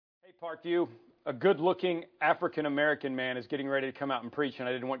Parkview, a good-looking African-American man is getting ready to come out and preach, and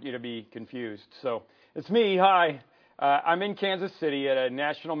I didn't want you to be confused. So it's me. Hi. I'm in Kansas City at a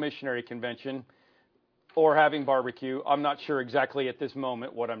National Missionary Convention or having barbecue. I'm not sure exactly at this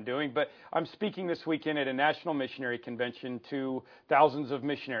moment what I'm doing, but I'm speaking this weekend at a National Missionary Convention to thousands of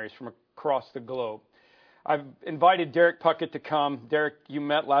missionaries from across the globe. I've invited Derek Puckett to come. Derek, you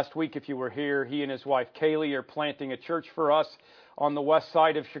met last week if you were here. He and his wife Kaylee are planting a church for us on the west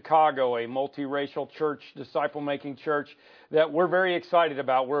side of Chicago, a multiracial church, disciple-making church that we're very excited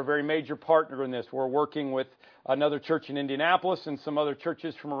about. We're a very major partner in this. We're working with another church in Indianapolis and some other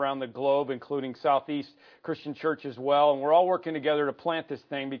churches from around the globe, including Southeast Christian Church as well. And we're all working together to plant this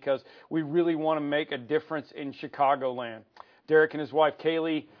thing because we really want to make a difference in Chicagoland. Derek and his wife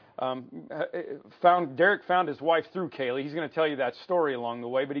Kaylee Derek found his wife through Kaylee. He's going to tell you that story along the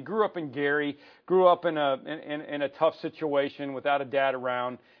way. But he grew up in Gary, grew up in a tough situation without a dad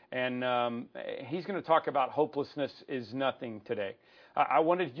around, and he's going to talk about hopelessness is nothing today. I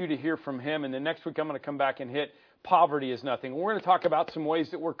wanted you to hear from him, and then next week I'm going to come back and hit poverty is nothing. We're going to talk about some ways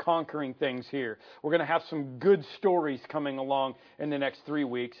that we're conquering things here. We're going to have some good stories coming along in the next 3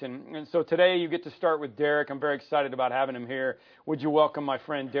 weeks. And so today you get to start with Derek. I'm very excited about having him here. Would you welcome my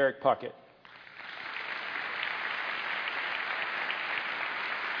friend Derek Puckett?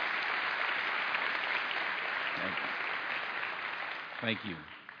 Thank you.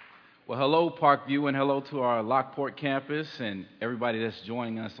 Well, hello, Parkview, and hello to our Lockport campus and everybody that's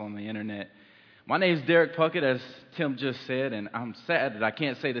joining us on the internet. My name is Derek Puckett, as Tim just said, and I'm sad that I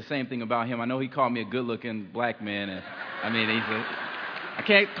can't say the same thing about him. I know he called me a good-looking black man, and I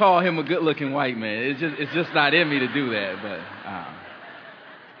can't call him a good-looking white man. It's just not in me to do that. But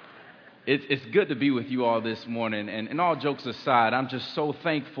it's good to be with you all this morning. And all jokes aside, I'm just so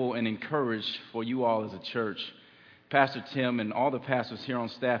thankful and encouraged for you all as a church. Pastor Tim and all the pastors here on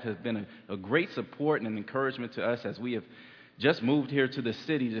staff have been a great support and an encouragement to us as we have just moved here to the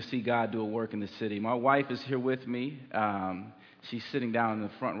city to see God do a work in the city. My wife is here with me. She's sitting down in the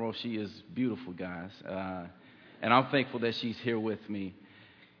front row. She is beautiful, guys. And I'm thankful that she's here with me.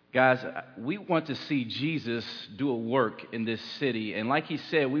 Guys, we want to see Jesus do a work in this city. And like he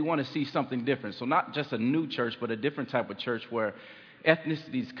said, we want to see something different. So not just a new church, but a different type of church where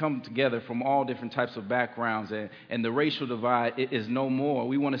ethnicities come together from all different types of backgrounds. And the racial divide is no more.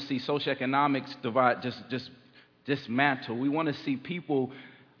 We want to see socioeconomics divide just dismantle. We want to see people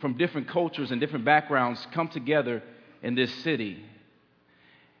from different cultures and different backgrounds come together in this city.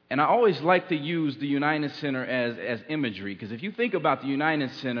 And I always like to use the United Center as imagery, because if you think about the United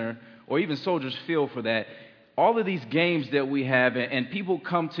Center, or even Soldiers Field for that, all of these games that we have, and people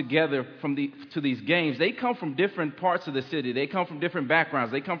come together to these games, they come from different parts of the city. They come from different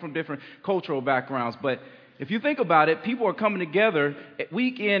backgrounds. They come from different cultural backgrounds. But if you think about it, people are coming together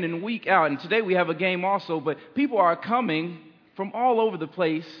week in and week out. And today we have a game also, but people are coming from all over the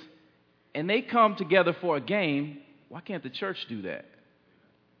place, and they come together for a game. Why can't the church do that?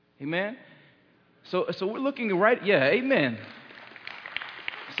 Amen? So we're looking amen.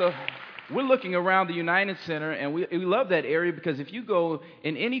 So we're looking around the United Center, and we love that area because if you go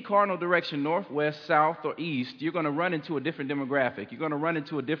in any cardinal direction, northwest, south, or east, you're going to run into a different demographic. You're going to run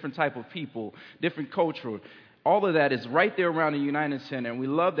into a different type of people, different culture. All of that is right there around the United Center, and we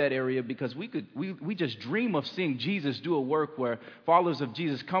love that area because we just dream of seeing Jesus do a work where followers of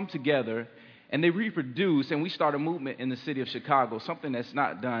Jesus come together and they reproduce, and we start a movement in the city of Chicago, something that's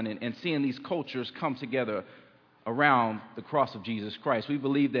not done, and seeing these cultures come together around the cross of Jesus Christ. We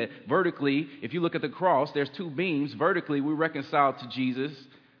believe that vertically, if you look at the cross, there's two beams. Vertically, we're reconciled to Jesus,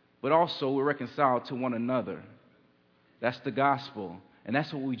 but also we're reconciled to one another. That's the gospel, and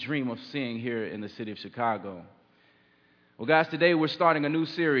that's what we dream of seeing here in the city of Chicago. Well, guys, today we're starting a new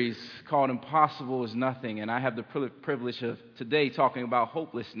series called Impossible is Nothing, and I have the privilege of today talking about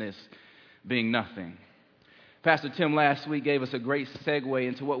hopelessness being nothing. Pastor Tim last week gave us a great segue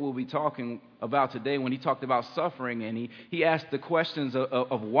into what we'll be talking about today when he talked about suffering, and he asked the questions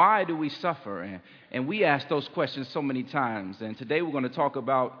of why do we suffer, and we ask those questions so many times. And today we're going to talk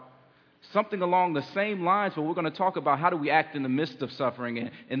about something along the same lines, but we're going to talk about how do we act in the midst of suffering and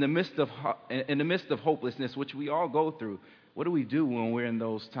in the midst of hopelessness, which we all go through. What do we do when we're in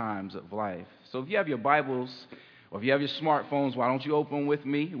those times of life? So if you have your Bibles, or if you have your smartphones, why don't you open with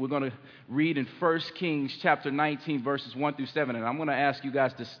me? We're going to read in 1 Kings chapter 19, verses 1 through 7. And I'm going to ask you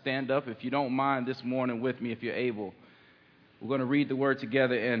guys to stand up, if you don't mind, this morning with me, if you're able. We're going to read the word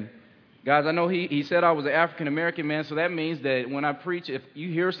together. And guys, I know he said I was an African-American man, so that means that when I preach, if you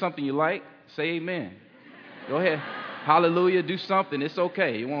hear something you like, say amen. Go ahead. Hallelujah. Do something. It's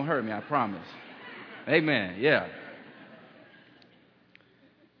okay. It won't hurt me, I promise. Amen. Yeah.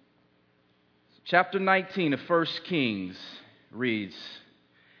 Chapter 19 of 1 Kings reads,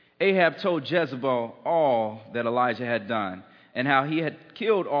 Ahab told Jezebel all that Elijah had done and how he had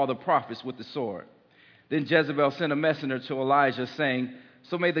killed all the prophets with the sword. Then Jezebel sent a messenger to Elijah, saying,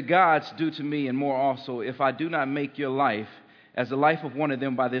 So may the gods do to me and more also, if I do not make your life as the life of one of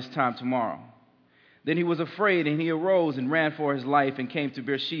them by this time tomorrow. Then he was afraid, and he arose and ran for his life and came to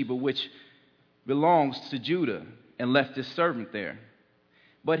Beersheba, which belongs to Judah, and left his servant there.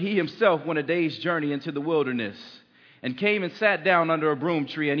 But he himself went a day's journey into the wilderness, and came and sat down under a broom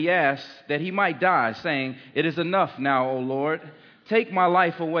tree, and he asked that he might die, saying, It is enough now, O Lord. Take my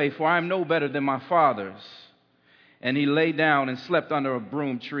life away, for I am no better than my fathers. And he lay down and slept under a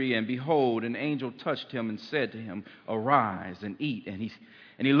broom tree, and behold, an angel touched him and said to him, Arise and eat. And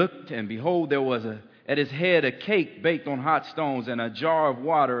he looked, and behold, there was at his head a cake baked on hot stones and a jar of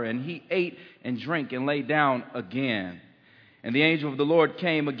water, and he ate and drank and lay down again. And the angel of the Lord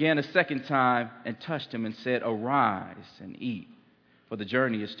came again a second time and touched him and said, Arise and eat, for the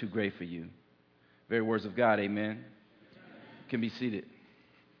journey is too great for you. Very words of God, amen. You can be seated.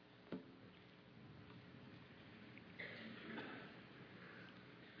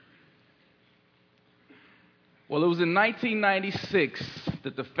 Well, it was in 1996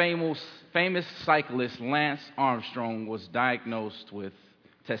 that the famous cyclist Lance Armstrong was diagnosed with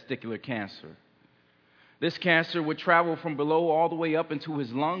testicular cancer. This cancer would travel from below all the way up into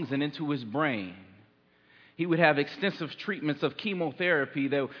his lungs and into his brain. He would have extensive treatments of chemotherapy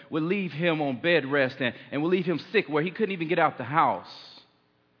that would leave him on bed rest and would leave him sick where he couldn't even get out the house.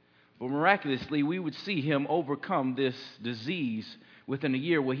 But miraculously, we would see him overcome this disease within a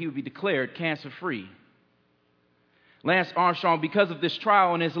year where he would be declared cancer-free. Lance Armstrong, because of this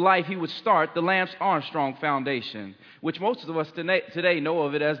trial in his life, he would start the Lance Armstrong Foundation, which most of us today know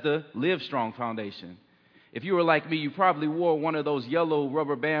of it as the Live Strong Foundation. If you were like me, you probably wore one of those yellow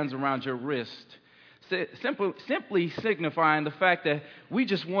rubber bands around your wrist, simply signifying the fact that we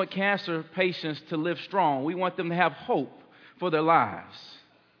just want cancer patients to live strong. We want them to have hope for their lives.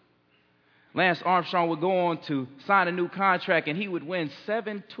 Lance Armstrong would go on to sign a new contract, and he would win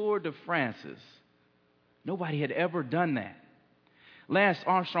 7 Tour de France's. Nobody had ever done that. Lance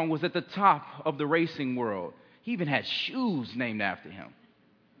Armstrong was at the top of the racing world. He even had shoes named after him.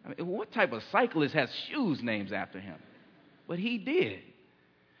 I mean, what type of cyclist has shoes named after him? But he did.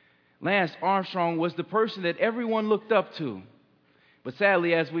 Lance Armstrong was the person that everyone looked up to. But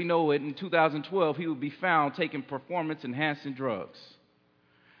sadly, as we know it, in 2012, he would be found taking performance-enhancing drugs.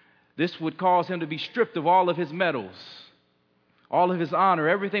 This would cause him to be stripped of all of his medals, all of his honor.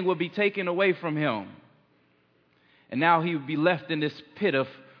 Everything would be taken away from him. And now he would be left in this pit of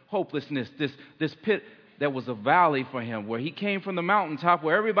hopelessness, this pit that was a valley for him, where he came from the mountaintop,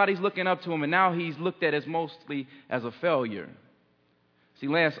 where everybody's looking up to him, and now he's looked at as mostly as a failure. See,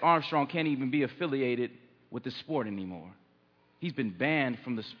 Lance Armstrong can't even be affiliated with the sport anymore. He's been banned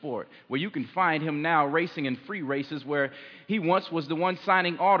from the sport, where you can find him now racing in free races where he once was the one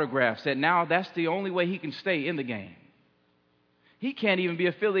signing autographs, and now that's the only way he can stay in the game. He can't even be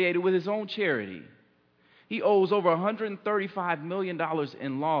affiliated with his own charity. He owes over $135 million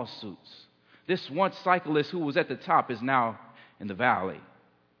in lawsuits. This once cyclist who was at the top is now in the valley.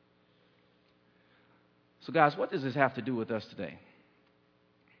 So guys, what does this have to do with us today?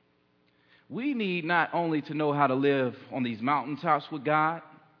 We need not only to know how to live on these mountaintops with God,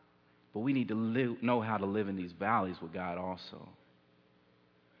 but we need to know how to live in these valleys with God also.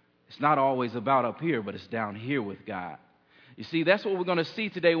 It's not always about up here, but it's down here with God. You see, that's what we're going to see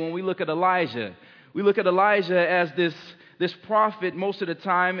today when we look at Elijah. We look at Elijah as this prophet most of the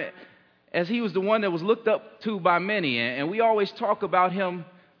time, as he was the one that was looked up to by many. And we always talk about him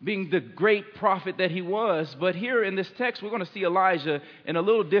being the great prophet that he was. But here in this text, we're going to see Elijah in a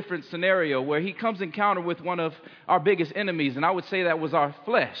little different scenario where he comes encounter with one of our biggest enemies. And I would say that was our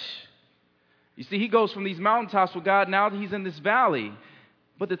flesh. You see, he goes from these mountaintops with God, now he's in this valley.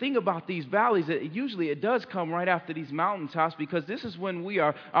 But the thing about these valleys, usually it does come right after these mountaintops, because this is when we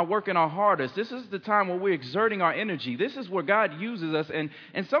are working our hardest. This is the time where we're exerting our energy. This is where God uses us. And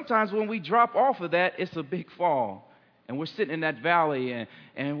sometimes when we drop off of that, it's a big fall. And we're sitting in that valley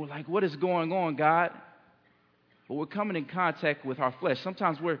and we're like, what is going on, God? But we're coming in contact with our flesh.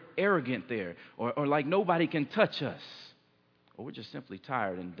 Sometimes we're arrogant there, or like nobody can touch us. Or we're just simply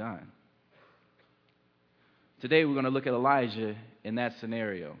tired and done. Today we're going to look at Elijah in that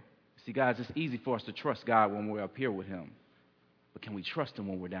scenario. See, guys, it's easy for us to trust God when we're up here with him. But can we trust him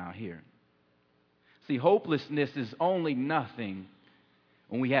when we're down here? See, hopelessness is only nothing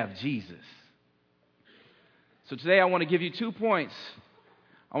when we have Jesus. So today I want to give you 2 points.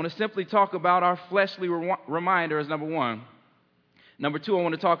 I want to simply talk about our fleshly reminders, number one. Number 2, I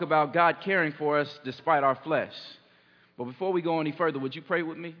want to talk about God caring for us despite our flesh. But before we go any further, would you pray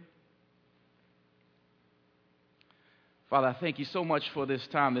with me? Father, I thank you so much for this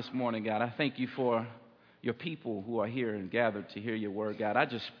time this morning, God. I thank you for your people who are here and gathered to hear your word, God. I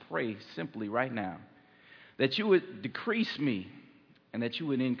just pray simply right now that you would decrease me and that you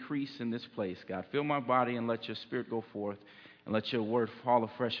would increase in this place, God. Fill my body and let your spirit go forth and let your word fall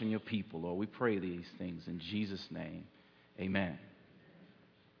afresh on your people, Lord. We pray these things in Jesus' name. Amen.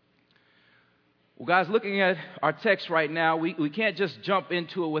 Well, guys, looking at our text right now, we can't just jump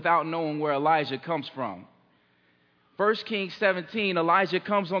into it without knowing where Elijah comes from. 1 Kings 17, Elijah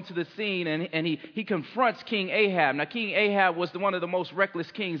comes onto the scene and he confronts King Ahab. Now, King Ahab was one of the most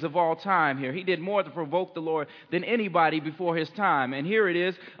reckless kings of all time here. He did more to provoke the Lord than anybody before his time. And here it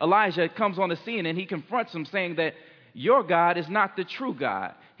is, Elijah comes on the scene and he confronts him saying that your God is not the true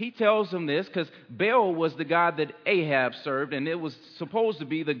God. He tells him this because Baal was the god that Ahab served, and it was supposed to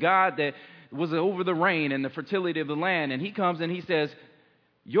be the god that was over the rain and the fertility of the land. And he comes and he says,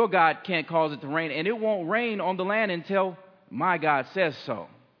 your God can't cause it to rain, and it won't rain on the land until my God says so.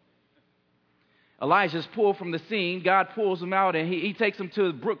 Elijah's pulled from the scene. God pulls him out, and he takes him to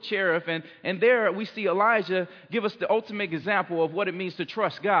the brook Cherith. And there we see Elijah give us the ultimate example of what it means to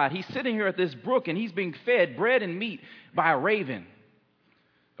trust God. He's sitting here at this brook, and he's being fed bread and meat by a raven.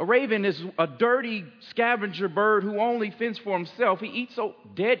 A raven is a dirty scavenger bird who only fends for himself. He eats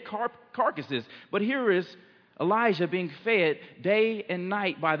dead carcasses. But here is Elijah being fed day and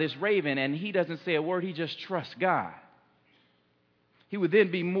night by this raven, and he doesn't say a word. He just trusts God. He would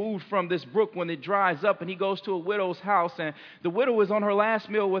then be moved from this brook when it dries up, and he goes to a widow's house, and the widow is on her last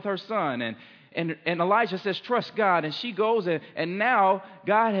meal with her son, and Elijah says, trust God, and she goes, and now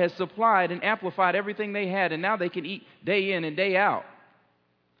God has supplied and amplified everything they had, and now they can eat day in and day out.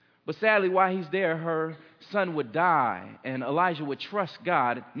 But sadly, while he's there, her son would die, and Elijah would trust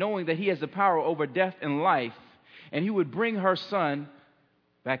God, knowing that he has the power over death and life, and he would bring her son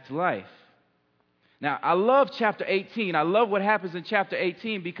back to life. Now, I love chapter 18. I love what happens in chapter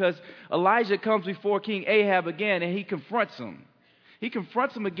 18 because Elijah comes before King Ahab again, and he confronts him. He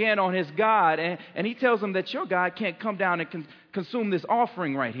confronts him again on his God, and he tells him that your God can't come down and consume this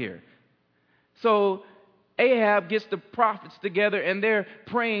offering right here. So Ahab gets the prophets together, and they're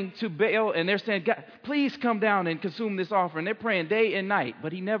praying to Baal, and they're saying, God, please come down and consume this offering. They're praying day and night,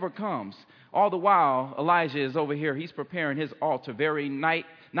 but he never comes. All the while, Elijah is over here. He's preparing his altar very nice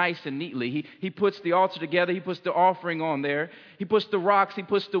and neatly. He puts the altar together. He puts the offering on there. He puts the rocks. He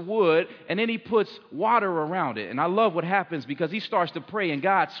puts the wood. And then he puts water around it. And I love what happens because he starts to pray, and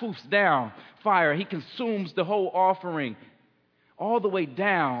God swoops down fire. He consumes the whole offering all the way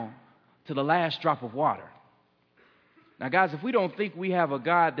down to the last drop of water. Now, guys, if we don't think we have a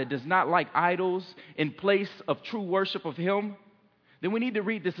God that does not like idols in place of true worship of him, then we need to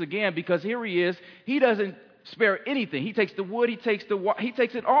read this again because here he is. He doesn't spare anything. He takes the wood, he takes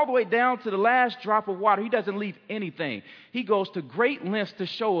it all the way down to the last drop of water. He doesn't leave anything. He goes to great lengths to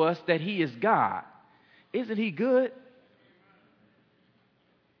show us that he is God. Isn't he good?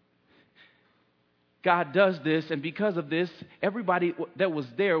 God does this, and because of this, everybody that was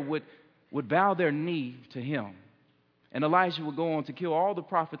there would bow their knee to him. And Elijah would go on to kill all the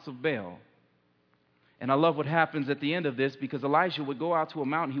prophets of Baal. And I love what happens at the end of this because Elijah would go out to a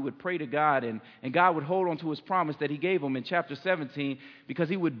mountain. He would pray to God, and God would hold on to his promise that he gave him in chapter 17 because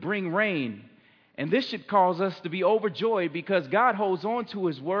he would bring rain. And this should cause us to be overjoyed because God holds on to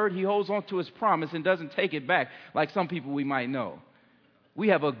his word. He holds on to his promise and doesn't take it back like some people we might know. We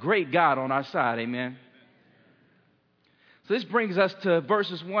have a great God on our side, amen? So this brings us to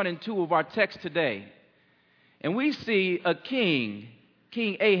verses 1 and 2 of our text today. And we see a king,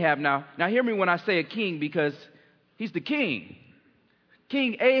 King Ahab. Now hear me when I say a king because he's the king.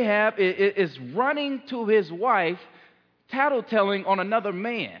 King Ahab is running to his wife, tattletelling on another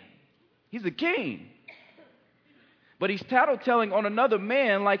man. He's a king. But he's tattletelling on another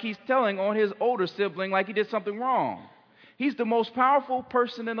man like he's telling on his older sibling like he did something wrong. He's the most powerful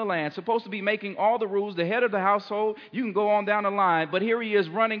person in the land, supposed to be making all the rules, the head of the household. You can go on down the line. But here he is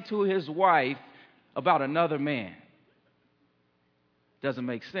running to his wife about another man. Doesn't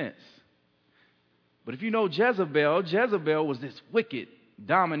make sense. But if you know Jezebel was this wicked,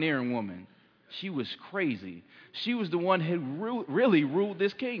 domineering woman. She was crazy. She was the one who really ruled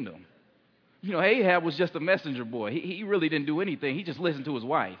this kingdom. You know, Ahab was just a messenger boy. He really didn't do anything. He just listened to his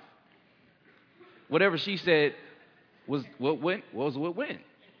wife. Whatever she said was what went.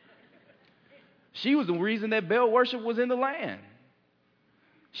 She was the reason that Baal worship was in the land.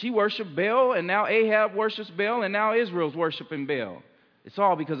 She worshiped Baal, and now Ahab worships Baal, and now Israel's worshiping Baal. It's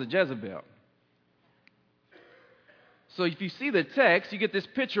all because of Jezebel. So if you see the text, you get this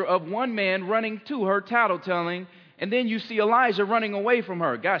picture of one man running to her, tattletelling, and then you see Elijah running away from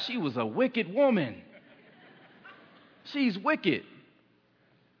her. Gosh, she was a wicked woman. She's wicked.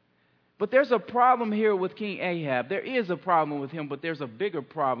 But there's a problem here with King Ahab. There is a problem with him, but there's a bigger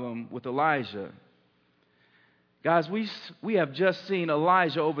problem with Elijah. Guys, we have just seen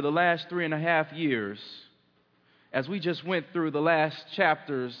Elijah over the last 3.5 years, as we just went through the last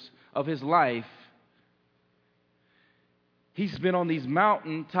chapters of his life. He's been on these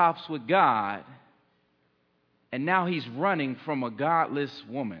mountaintops with God, and now he's running from a godless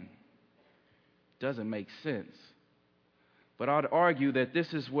woman. Doesn't make sense. But I'd argue that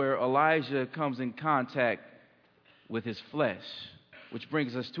this is where Elijah comes in contact with his flesh, which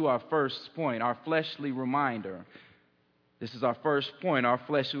brings us to our first point, our fleshly reminder. This is our first point, our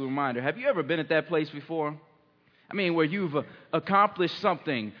fleshly reminder. Have you ever been at that place before? I mean, where you've accomplished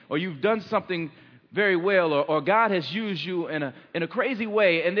something, or you've done something very well, or God has used you in a crazy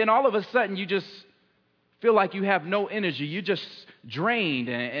way, and then all of a sudden you just feel like you have no energy. You're just drained,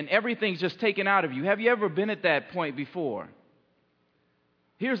 and everything's just taken out of you. Have you ever been at that point before?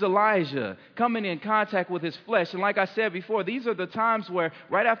 Here's Elijah coming in contact with his flesh. And like I said before, these are the times where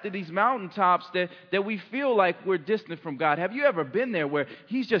right after these mountaintops that we feel like we're distant from God. Have you ever been there where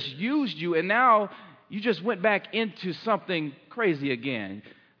he's just used you and now you just went back into something crazy again?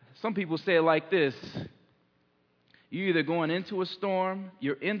 Some people say it like this: you're either going into a storm,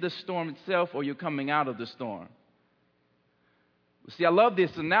 you're in the storm itself, or you're coming out of the storm. See, I love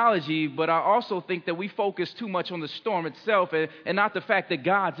this analogy, but I also think that we focus too much on the storm itself and not the fact that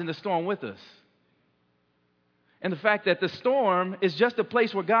God's in the storm with us. And the fact that the storm is just a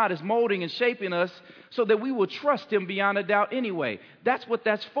place where God is molding and shaping us so that we will trust Him beyond a doubt anyway. That's what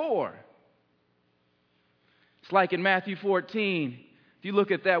that's for. It's like in Matthew 14. If you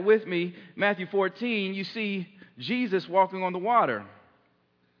look at that with me, Matthew 14, you see Jesus walking on the water.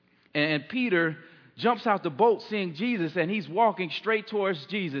 And Peter jumps out the boat seeing Jesus, and he's walking straight towards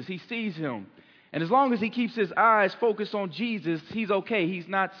Jesus. He sees him. And as long as he keeps his eyes focused on Jesus, he's okay. He's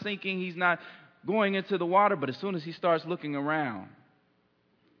not sinking. He's not going into the water. But as soon as he starts looking around,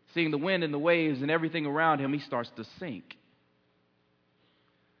 seeing the wind and the waves and everything around him, he starts to sink.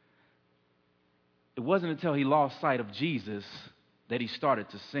 It wasn't until he lost sight of Jesus that he started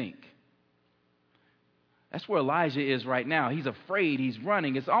to sink. That's where Elijah is right now. He's afraid. He's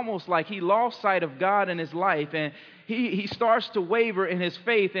running. It's almost like he lost sight of God in his life, and he starts to waver in his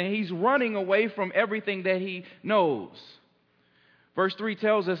faith, and he's running away from everything that he knows. Verse 3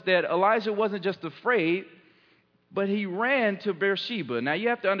 tells us that Elijah wasn't just afraid, but he ran to Beersheba. Now, you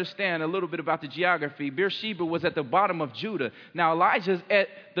have to understand a little bit about the geography. Beersheba was at the bottom of Judah. Now, Elijah's at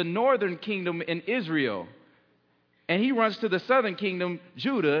the northern kingdom in Israel. And he runs to the southern kingdom,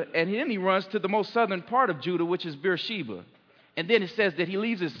 Judah, and then he runs to the most southern part of Judah, which is Beersheba. And then it says that he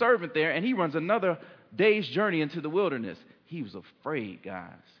leaves his servant there, and he runs another day's journey into the wilderness. He was afraid,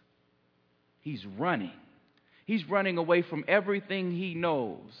 guys. He's running. He's running away from everything he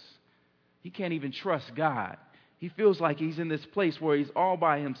knows. He can't even trust God. He feels like he's in this place where he's all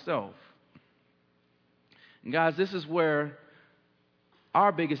by himself. And guys, this is where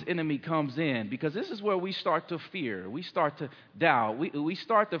our biggest enemy comes in, because this is where we start to fear. We start to doubt. We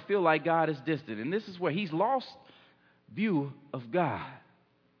start to feel like God is distant. And this is where he's lost view of God.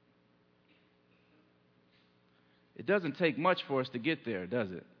 It doesn't take much for us to get there,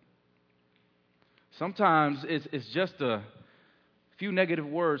 does it? Sometimes it's just a few negative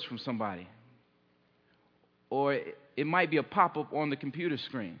words from somebody. Or it might be a pop-up on the computer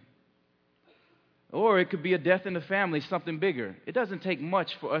screen. Or it could be a death in the family, something bigger. It doesn't take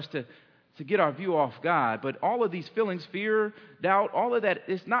much for us to get our view off God. But all of these feelings, fear, doubt, all of that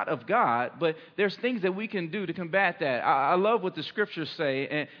is not of God. But there's things that we can do to combat that. I love what the scriptures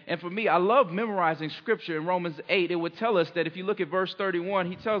say. And for me, I love memorizing scripture. In Romans 8, it would tell us that if you look at verse 31,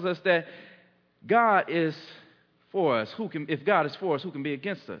 he tells us that God is for us. If God is for us, who can be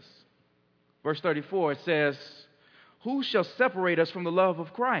against us? Verse 34, it says, who shall separate us from the love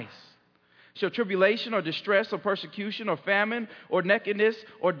of Christ? Shall tribulation or distress or persecution or famine or nakedness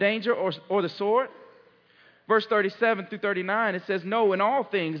or danger or the sword? Verse 37 through 39, it says, no, in all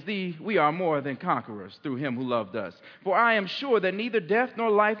things we are more than conquerors through him who loved us. For I am sure that neither death nor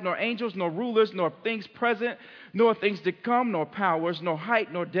life nor angels nor rulers nor things present nor things to come nor powers nor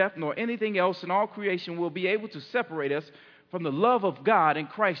height nor depth nor anything else in all creation will be able to separate us from the love of God in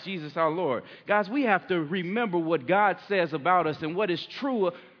Christ Jesus our Lord. Guys, we have to remember what God says about us and what is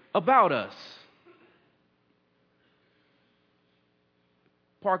true about us.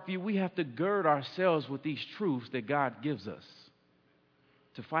 Parkview, we have to gird ourselves with these truths that God gives us.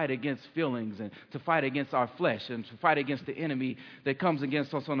 to fight against feelings and to fight against our flesh and to fight against the enemy that comes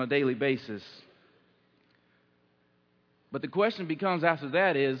against us on a daily basis. But the question becomes after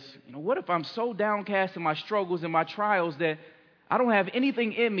that is, what if I'm so downcast in my struggles and my trials that I don't have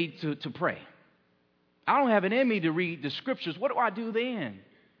anything in me to pray? I don't have it in me to read the scriptures. What do I do then?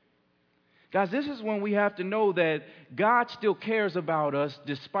 Guys, this is when we have to know that God still cares about us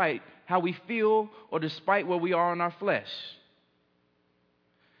despite how we feel or despite where we are in our flesh.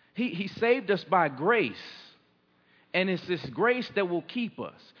 He saved us by grace, and it's this grace that will keep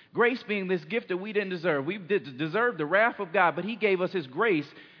us. Grace being this gift that we didn't deserve. We deserve the wrath of God, but he gave us his grace,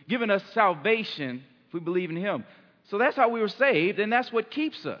 giving us salvation if we believe in him. So that's how we were saved, and that's what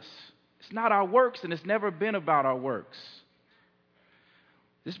keeps us. It's not our works, and it's never been about our works.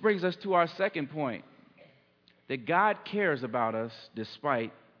 This brings us to our second point, that God cares about us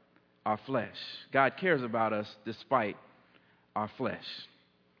despite our flesh. God cares about us despite our flesh.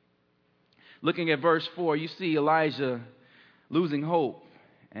 Looking at verse 4, you see Elijah losing hope,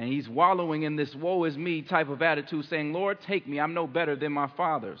 and he's wallowing in this woe is me type of attitude, saying, Lord, take me, I'm no better than my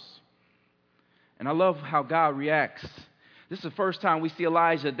fathers. And I love how God reacts. This is the first time we see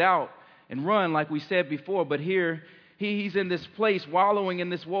Elijah doubt and run like we said before, but here he's in this place wallowing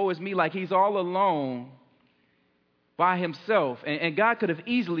in this woe is me like he's all alone by himself. And God could have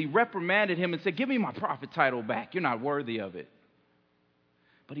easily reprimanded him and said, give me my prophet title back. You're not worthy of it.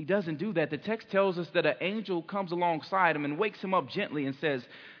 But he doesn't do that. The text tells us that an angel comes alongside him and wakes him up gently and says,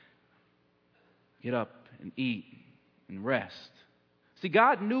 get up and eat and rest. See,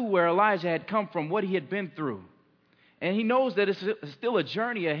 God knew where Elijah had come from, what he had been through. And he knows that it's still a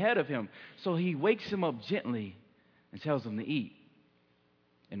journey ahead of him. So he wakes him up gently and tells him to eat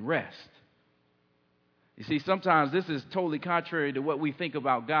and rest. You see, sometimes this is totally contrary to what we think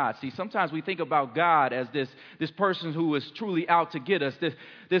about God. See, sometimes we think about God as this person who is truly out to get us,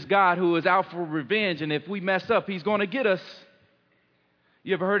 this God who is out for revenge, and if we mess up, he's going to get us.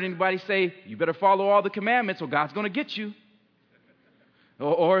 You ever heard anybody say, you better follow all the commandments or God's going to get you?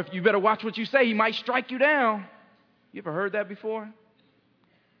 Or if you better watch what you say, he might strike you down. You ever heard that before?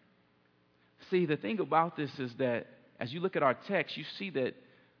 See, the thing about this is that as you look at our text, you see that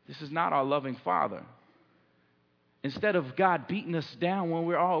this is not our loving Father. Instead of God beating us down when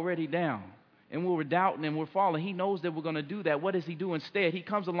we're already down and when we're doubting and we're falling, he knows that we're going to do that. What does he do instead? He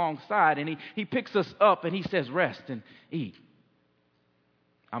comes alongside and he picks us up and he says, rest and eat.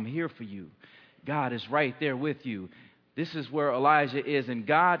 I'm here for you. God is right there with you. This is where Elijah is, and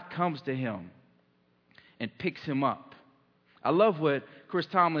God comes to him and picks him up. I love what Chris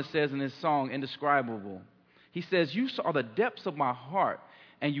Tomlin says in his song, Indescribable. He says, you saw the depths of my heart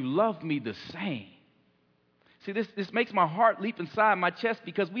and you loved me the same. See, this makes my heart leap inside my chest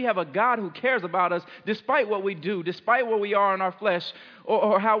because we have a God who cares about us despite what we do, despite where we are in our flesh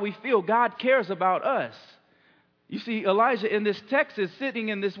or how we feel. God cares about us. You see, Elijah in this text is sitting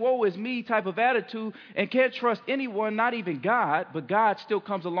in this woe is me type of attitude and can't trust anyone, not even God, but God still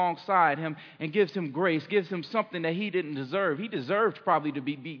comes alongside him and gives him grace, gives him something that he didn't deserve. He deserved probably to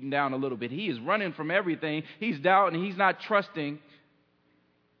be beaten down a little bit. He is running from everything. He's doubting. He's not trusting.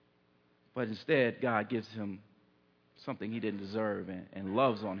 But instead, God gives him something he didn't deserve and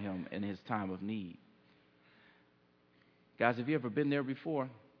loves on him in his time of need. Guys, have you ever been there before?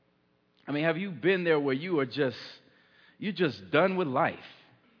 I mean, have you been there where you're just done with life?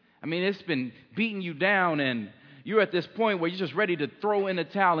 I mean, it's been beating you down and you're at this point where you're just ready to throw in the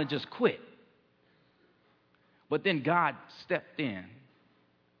towel and just quit. But then God stepped in.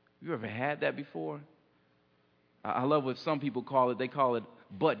 You ever had that before? I love what some people call it. They call it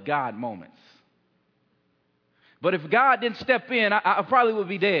but God moments. But if God didn't step in, I probably would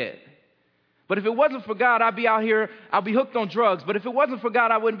be dead. But if it wasn't for God, I'd be out here, I'll be hooked on drugs. But if it wasn't for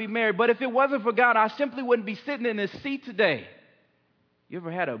God, I wouldn't be married. But if it wasn't for God, I simply wouldn't be sitting in this seat today. You ever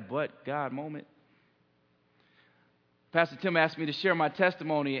had a but God moment? Pastor Tim asked me to share my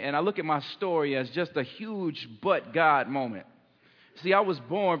testimony, and I look at my story as just a huge but God moment. See, I was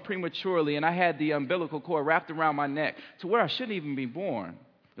born prematurely, and I had the umbilical cord wrapped around my neck to where I shouldn't even be born.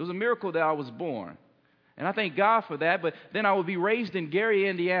 It was a miracle that I was born. And I thank God for that, but then I would be raised in Gary,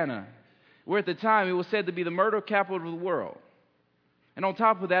 Indiana, where at the time it was said to be the murder capital of the world. And on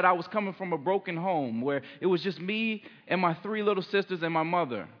top of that, I was coming from a broken home where it was just me and my 3 little sisters and my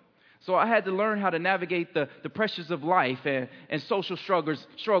mother. So I had to learn how to navigate the pressures of life and social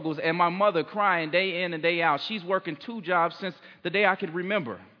struggles, and my mother crying day in and day out. She's working 2 jobs since the day I could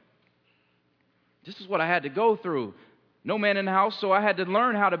remember. This is what I had to go through. No man in the house, so I had to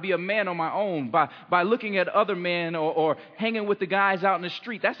learn how to be a man on my own by looking at other men or hanging with the guys out in the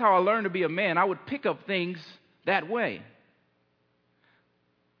street. That's how I learned to be a man. I would pick up things that way.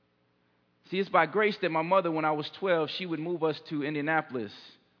 See, it's by grace that my mother, when I was 12, she would move us to Indianapolis,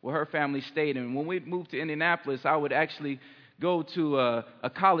 where her family stayed. And when we moved to Indianapolis, I would actually go to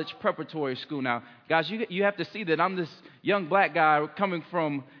a college preparatory school. Now, guys, you have to see that I'm this young black guy coming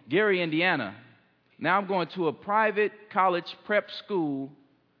from Gary, Indiana. Now I'm going to a private college prep school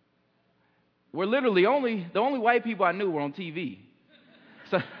where literally the only white people I knew were on TV.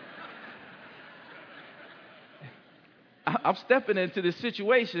 So I'm stepping into this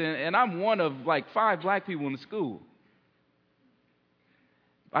situation, and I'm one of like 5 black people in the school.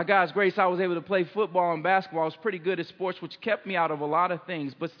 By God's grace, I was able to play football and basketball. I was pretty good at sports, which kept me out of a lot of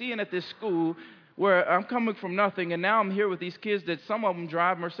things. But seeing at this school where I'm coming from nothing, and now I'm here with these kids that some of them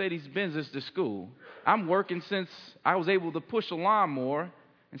drive Mercedes-Benzes to school. I'm working since I was able to push a lawnmower,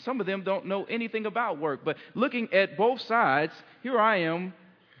 and some of them don't know anything about work. But looking at both sides, here I am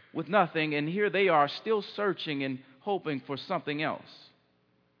with nothing, and here they are still searching and hoping for something else.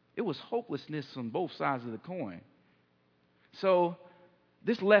 It was hopelessness on both sides of the coin. So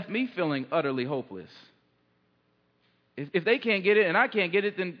this left me feeling utterly hopeless. If they can't get it and I can't get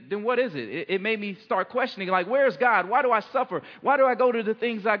it, then what is it? It made me start questioning, like, where's God? Why do I suffer? Why do I go to the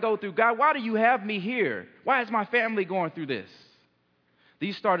things I go through? God, why do you have me here? Why is my family going through this?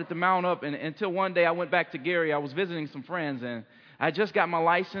 These started to mount up, and until one day I went back to Gary. I was visiting some friends, and I just got my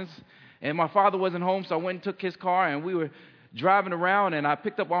license, and my father wasn't home, so I went and took his car, and we were driving around, and I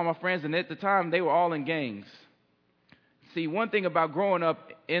picked up all my friends, and at the time, they were all in gangs. See, one thing about growing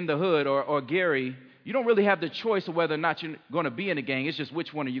up in the hood or Gary, you don't really have the choice of whether or not you're going to be in a gang. It's just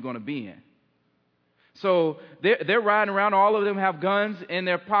which one are you going to be in. So they're riding around. All of them have guns in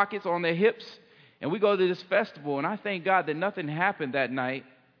their pockets, on their hips. And we go to this festival, and I thank God that nothing happened that night.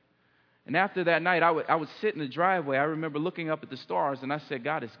 And after that night, I would sit in the driveway. I remember looking up at the stars, and I said,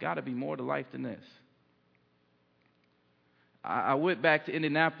 God, it's got to be more to life than this. I went back to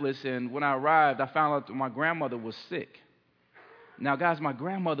Indianapolis, and when I arrived, I found out that my grandmother was sick. Now, guys, my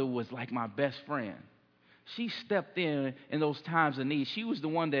grandmother was like my best friend. She stepped in those times of need. She was the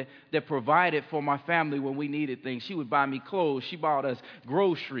one that provided for my family when we needed things. She would buy me clothes. She bought us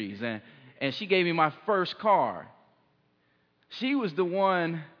groceries, and she gave me my first car. She was the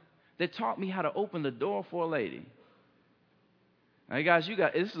one that taught me how to open the door for a lady. Now, guys,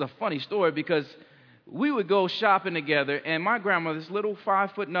 this is a funny story because we would go shopping together, and my grandmother, this little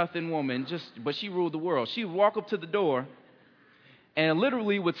 5'0" woman, but she ruled the world. She would walk up to the door and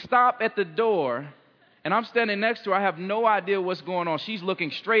literally would stop at the door, and I'm standing next to her. I have no idea what's going on. She's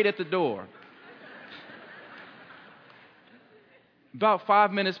looking straight at the door. About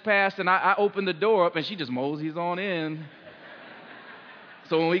 5 minutes passed, and I opened the door up, and she just moseys on in.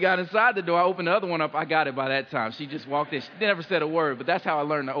 So when we got inside the door, I opened the other one up. I got it by that time. She just walked in. She never said a word, but that's how I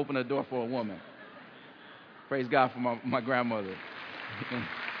learned to open a door for a woman. Praise God for my grandmother.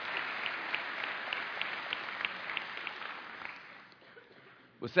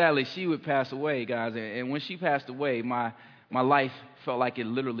 But sadly, she would pass away, guys. And when she passed away, my life felt like it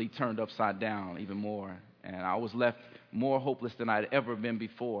literally turned upside down even more. And I was left more hopeless than I'd ever been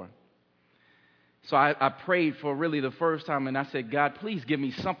before. So I prayed for really the first time, and I said, God, please give me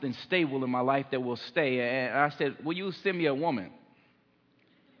something stable in my life that will stay. And I said, will you send me a woman?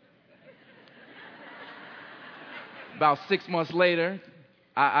 About 6 months later,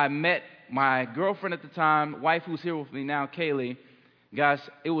 I met my girlfriend at the time, wife who's here with me now, Kaylee. Guys,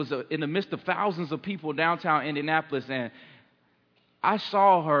 it was in the midst of thousands of people downtown Indianapolis, and I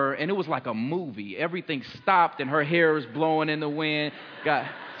saw her, and it was like a movie. Everything stopped, and her hair was blowing in the wind. God,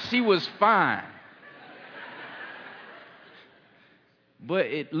 she was fine. But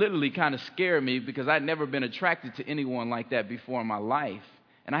it literally kind of scared me because I'd never been attracted to anyone like that before in my life.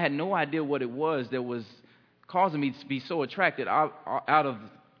 And I had no idea what it was that was causing me to be so attracted out of,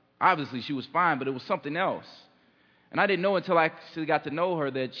 obviously she was fine, but it was something else. And I didn't know until I actually got to know her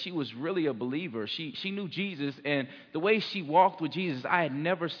that she was really a believer. She knew Jesus, and the way she walked with Jesus, I had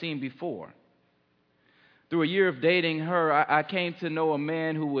never seen before. Through a year of dating her, I came to know a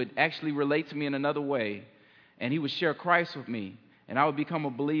man who would actually relate to me in another way, and he would share Christ with me, and I would become a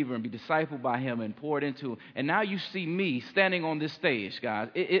believer and be discipled by him and poured into. And now you see me standing on this stage, guys.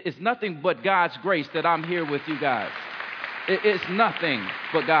 It's nothing but God's grace that I'm here with you guys. It's nothing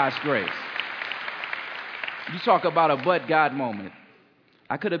but God's grace. You talk about a but God moment.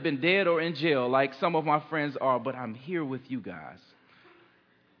 I could have been dead or in jail like some of my friends are, but I'm here with you guys.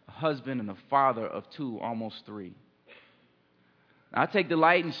 A husband and a father of 2, almost 3. I take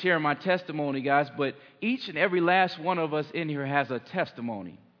delight in sharing my testimony, guys, but each and every last one of us in here has a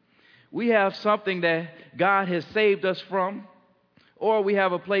testimony. We have something that God has saved us from, or we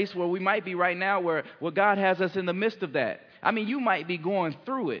have a place where we might be right now where God has us in the midst of that. I mean, you might be going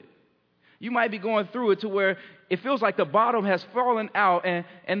through it. You might be going through it to where it feels like the bottom has fallen out.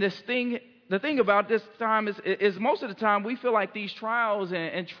 And the thing about this time is most of the time we feel like these trials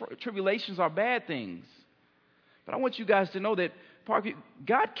and tribulations are bad things. But I want you guys to know that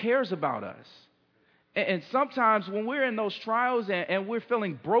God cares about us. And sometimes when we're in those trials and we're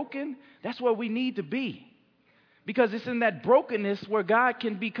feeling broken, that's where we need to be. Because it's in that brokenness where God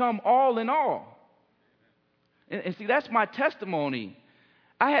can become all in all. And see, that's my testimony.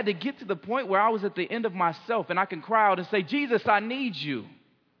 I had to get to the point where I was at the end of myself and I can cry out and say, Jesus, I need you.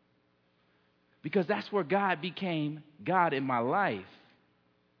 Because that's where God became God in my life.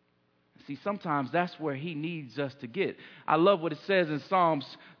 See, sometimes that's where he needs us to get. I love what it says in Psalms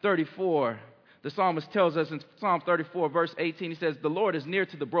 34. The psalmist tells us in Psalm 34, verse 18, he says, the Lord is near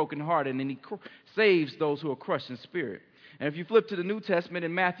to the brokenhearted, and he saves those who are crushed in spirit. And if you flip to the New Testament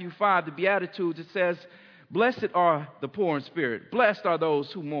in Matthew 5, the Beatitudes, it says, blessed are the poor in spirit. Blessed are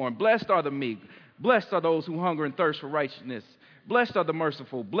those who mourn. Blessed are the meek. Blessed are those who hunger and thirst for righteousness. Blessed are the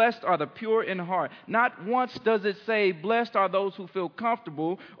merciful. Blessed are the pure in heart. Not once does it say, blessed are those who feel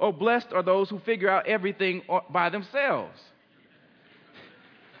comfortable, or blessed are those who figure out everything by themselves.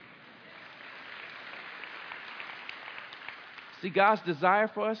 See, God's desire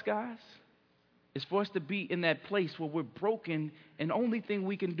for us, guys, is for us to be in that place where we're broken, and the only thing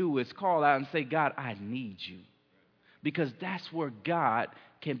we can do is call out and say, God, I need you. Because that's where God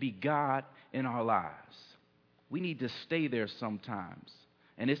can be God in our lives. We need to stay there sometimes.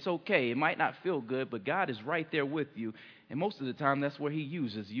 And it's okay. It might not feel good, but God is right there with you. And most of the time, that's where he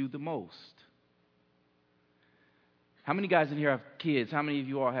uses you the most. How many guys in here have kids? How many of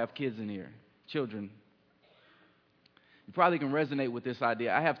you all have kids in here? Children. You probably can resonate with this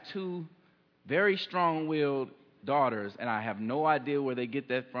idea. I have two very strong-willed daughters, and I have no idea where they get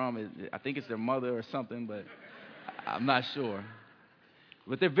that from. I think it's their mother or something, but I'm not sure.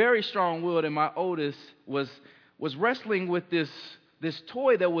 But they're very strong-willed, and my oldest was wrestling with this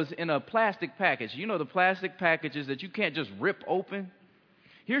toy that was in a plastic package. You know the plastic packages that you can't just rip open?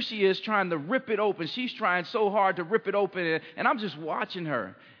 Here she is trying to rip it open. She's trying so hard to rip it open, and I'm just watching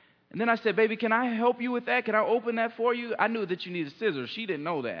her. And then I said, baby, can I help you with that? Can I open that for you? I knew that you needed scissors. She didn't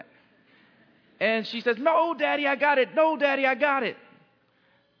know that. And she says, no, Daddy, I got it. No, Daddy, I got it.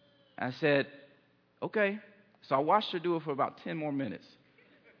 I said, okay. So I watched her do it for about 10 more minutes.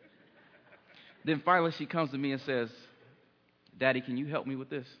 Then finally she comes to me and says, Daddy, can you help me with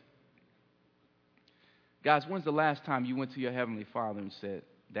this? Guys, when's the last time you went to your Heavenly Father and said,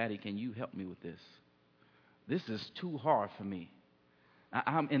 Daddy, can you help me with this? This is too hard for me.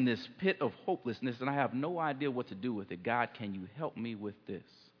 I'm in this pit of hopelessness and I have no idea what to do with it. God, can you help me with this?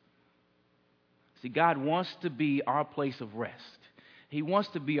 See, God wants to be our place of rest. He wants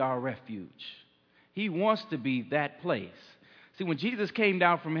to be our refuge. He wants to be that place. See, when Jesus came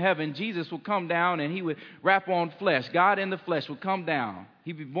down from heaven, Jesus would come down and he would wrap on flesh. God in the flesh would come down.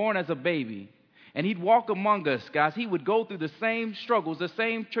 He'd be born as a baby. And he'd walk among us, guys. He would go through the same struggles, the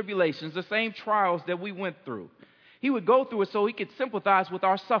same tribulations, the same trials that we went through. He would go through it so he could sympathize with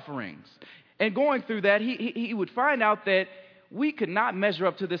our sufferings. And going through that, he would find out that we could not measure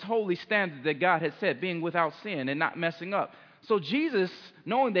up to this holy standard that God had set, being without sin and not messing up. So Jesus,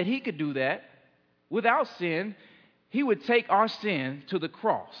 knowing that he could do that without sin, he would take our sin to the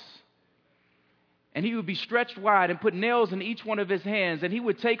cross. And he would be stretched wide and put nails in each one of his hands. And he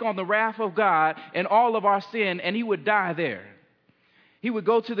would take on the wrath of God and all of our sin, and he would die there. He would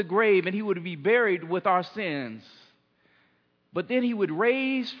go to the grave and he would be buried with our sins. But then he would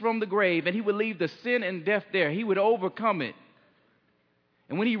raise from the grave and he would leave the sin and death there. He would overcome it.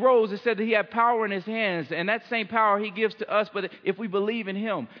 And when he rose, it said that he had power in his hands, and that same power he gives to us, but if we believe in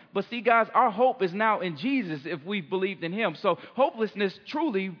him. But see, guys, our hope is now in Jesus if we've believed in him. So hopelessness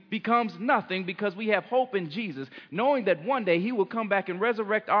truly becomes nothing because we have hope in Jesus, knowing that one day he will come back and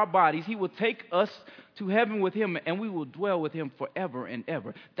resurrect our bodies. He will take us to heaven with him, and we will dwell with him forever and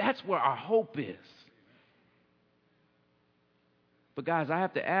ever. That's where our hope is. But guys, I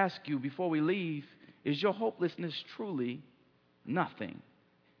have to ask you before we leave, is your hopelessness truly nothing?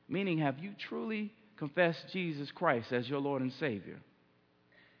 Meaning, have you truly confessed Jesus Christ as your Lord and Savior?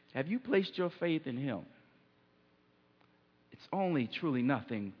 Have you placed your faith in him? It's only truly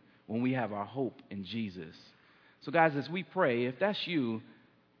nothing when we have our hope in Jesus. So guys, as we pray, if that's you,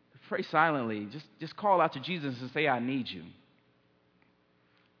 pray silently. Just call out to Jesus and say, I need you.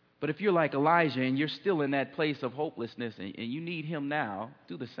 But if you're like Elijah and you're still in that place of hopelessness and you need him now,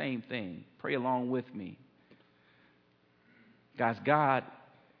 do the same thing. Pray along with me. Guys, God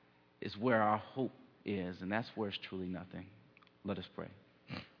is where our hope is, and that's where it's truly nothing. Let us pray.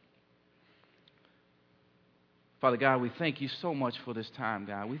 Father God, we thank you so much for this time,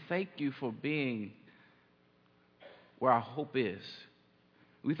 God. We thank you for being where our hope is.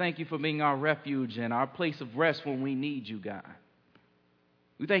 We thank you for being our refuge and our place of rest when we need you, God.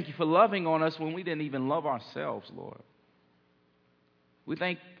 We thank you for loving on us when we didn't even love ourselves, Lord. We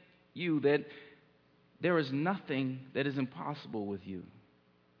thank you that there is nothing that is impossible with you.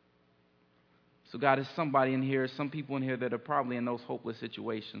 So, God, there's somebody in here, some people in here that are probably in those hopeless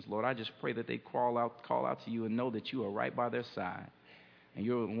situations, Lord. I just pray that they call out to you and know that you are right by their side, and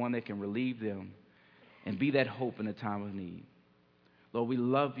you're the one that can relieve them and be that hope in a time of need. Lord, we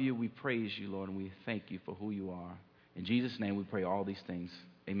love you, we praise you, Lord, and we thank you for who you are. In Jesus' name we pray all these things.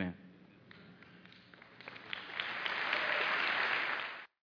 Amen.